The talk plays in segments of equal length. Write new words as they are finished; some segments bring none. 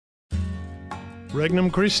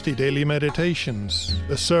Regnum Christi Daily Meditations,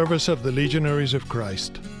 the service of the Legionaries of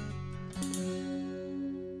Christ.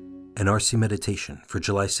 An RC Meditation for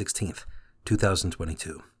July 16th,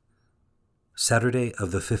 2022. Saturday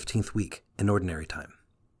of the 15th week in Ordinary Time.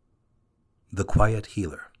 The Quiet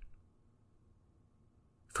Healer.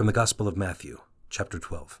 From the Gospel of Matthew, chapter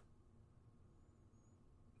 12.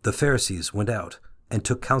 The Pharisees went out and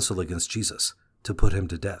took counsel against Jesus to put him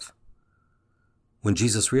to death. When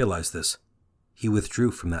Jesus realized this, he withdrew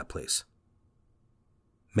from that place.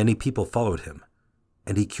 Many people followed him,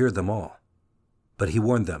 and he cured them all, but he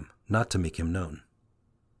warned them not to make him known.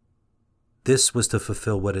 This was to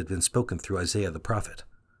fulfill what had been spoken through Isaiah the prophet.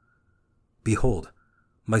 Behold,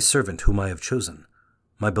 my servant whom I have chosen,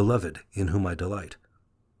 my beloved in whom I delight.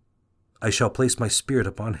 I shall place my spirit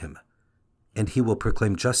upon him, and he will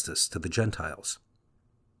proclaim justice to the Gentiles.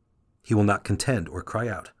 He will not contend or cry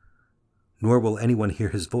out, nor will anyone hear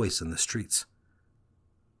his voice in the streets.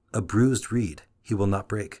 A bruised reed he will not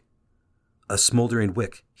break, a smoldering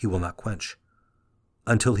wick he will not quench,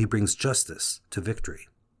 until he brings justice to victory.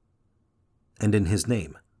 And in his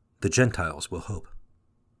name the Gentiles will hope.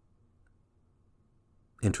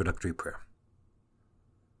 Introductory Prayer.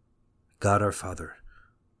 God our Father,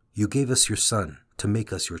 you gave us your Son to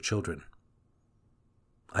make us your children.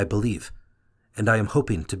 I believe, and I am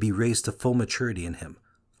hoping to be raised to full maturity in him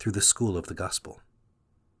through the school of the gospel.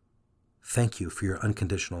 Thank you for your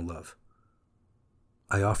unconditional love.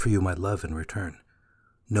 I offer you my love in return,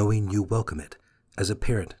 knowing you welcome it as a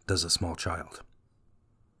parent does a small child.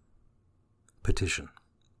 Petition.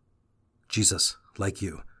 Jesus, like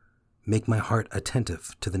you, make my heart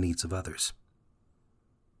attentive to the needs of others.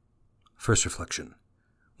 First reflection.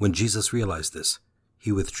 When Jesus realized this,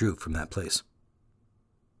 he withdrew from that place.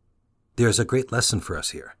 There is a great lesson for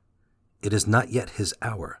us here. It is not yet his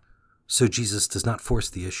hour, so Jesus does not force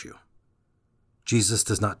the issue. Jesus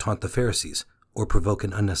does not taunt the Pharisees or provoke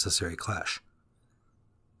an unnecessary clash.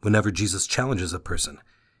 Whenever Jesus challenges a person,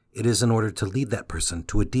 it is in order to lead that person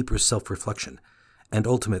to a deeper self-reflection and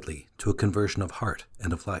ultimately to a conversion of heart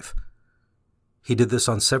and of life. He did this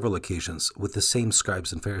on several occasions with the same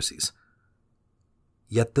scribes and Pharisees.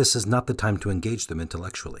 Yet this is not the time to engage them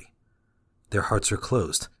intellectually. Their hearts are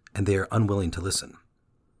closed and they are unwilling to listen.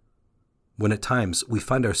 When at times we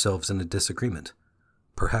find ourselves in a disagreement,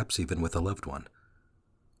 perhaps even with a loved one,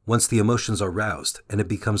 once the emotions are roused and it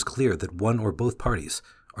becomes clear that one or both parties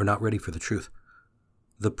are not ready for the truth,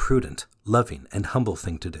 the prudent, loving, and humble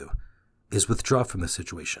thing to do is withdraw from the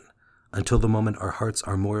situation until the moment our hearts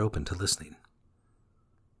are more open to listening.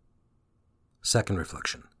 Second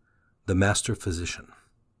reflection, the Master Physician.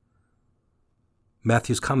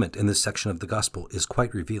 Matthew's comment in this section of the Gospel is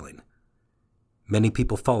quite revealing. Many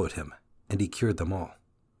people followed him, and he cured them all.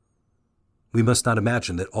 We must not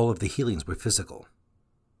imagine that all of the healings were physical.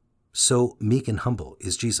 So meek and humble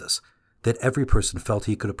is Jesus that every person felt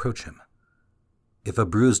he could approach him. If a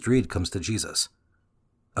bruised reed comes to Jesus,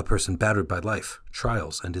 a person battered by life,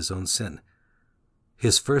 trials, and his own sin,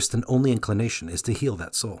 his first and only inclination is to heal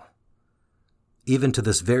that soul. Even to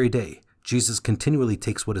this very day, Jesus continually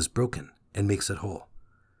takes what is broken and makes it whole.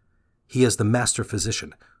 He is the master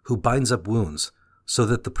physician who binds up wounds so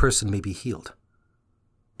that the person may be healed.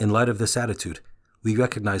 In light of this attitude, we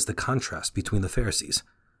recognize the contrast between the Pharisees,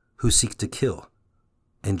 who seek to kill,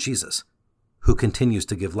 and Jesus, who continues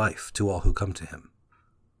to give life to all who come to him.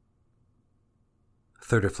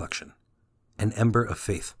 Third reflection, an ember of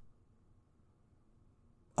faith.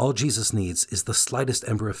 All Jesus needs is the slightest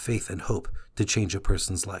ember of faith and hope to change a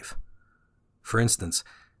person's life. For instance,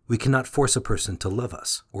 we cannot force a person to love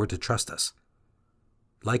us or to trust us.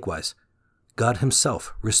 Likewise, God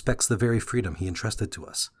himself respects the very freedom he entrusted to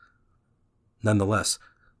us. Nonetheless,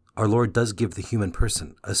 our Lord does give the human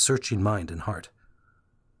person a searching mind and heart.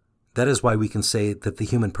 That is why we can say that the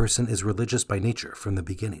human person is religious by nature from the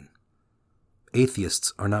beginning.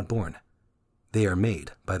 Atheists are not born. They are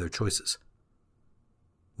made by their choices.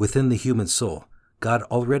 Within the human soul, God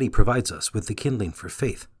already provides us with the kindling for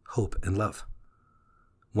faith, hope, and love.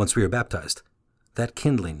 Once we are baptized, that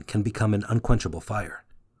kindling can become an unquenchable fire.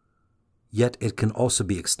 Yet it can also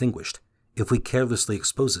be extinguished if we carelessly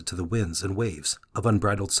expose it to the winds and waves of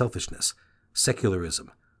unbridled selfishness,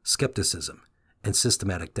 secularism, skepticism, and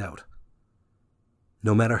systematic doubt.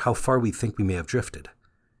 No matter how far we think we may have drifted,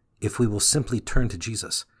 if we will simply turn to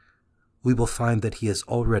Jesus, we will find that he is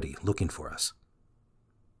already looking for us.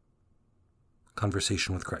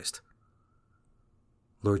 Conversation with Christ.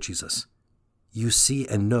 Lord Jesus, you see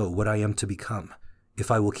and know what I am to become if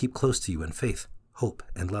I will keep close to you in faith, hope,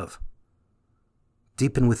 and love.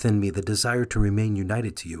 Deepen within me the desire to remain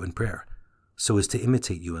united to you in prayer, so as to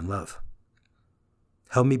imitate you in love.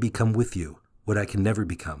 Help me become with you what I can never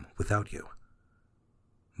become without you.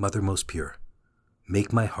 Mother most pure,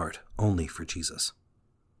 make my heart only for Jesus.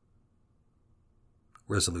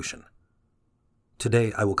 Resolution.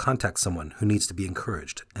 Today I will contact someone who needs to be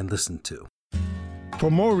encouraged and listened to.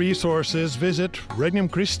 For more resources, visit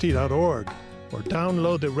regnumchristi.org or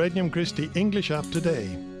download the Regnum Christi English app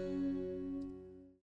today.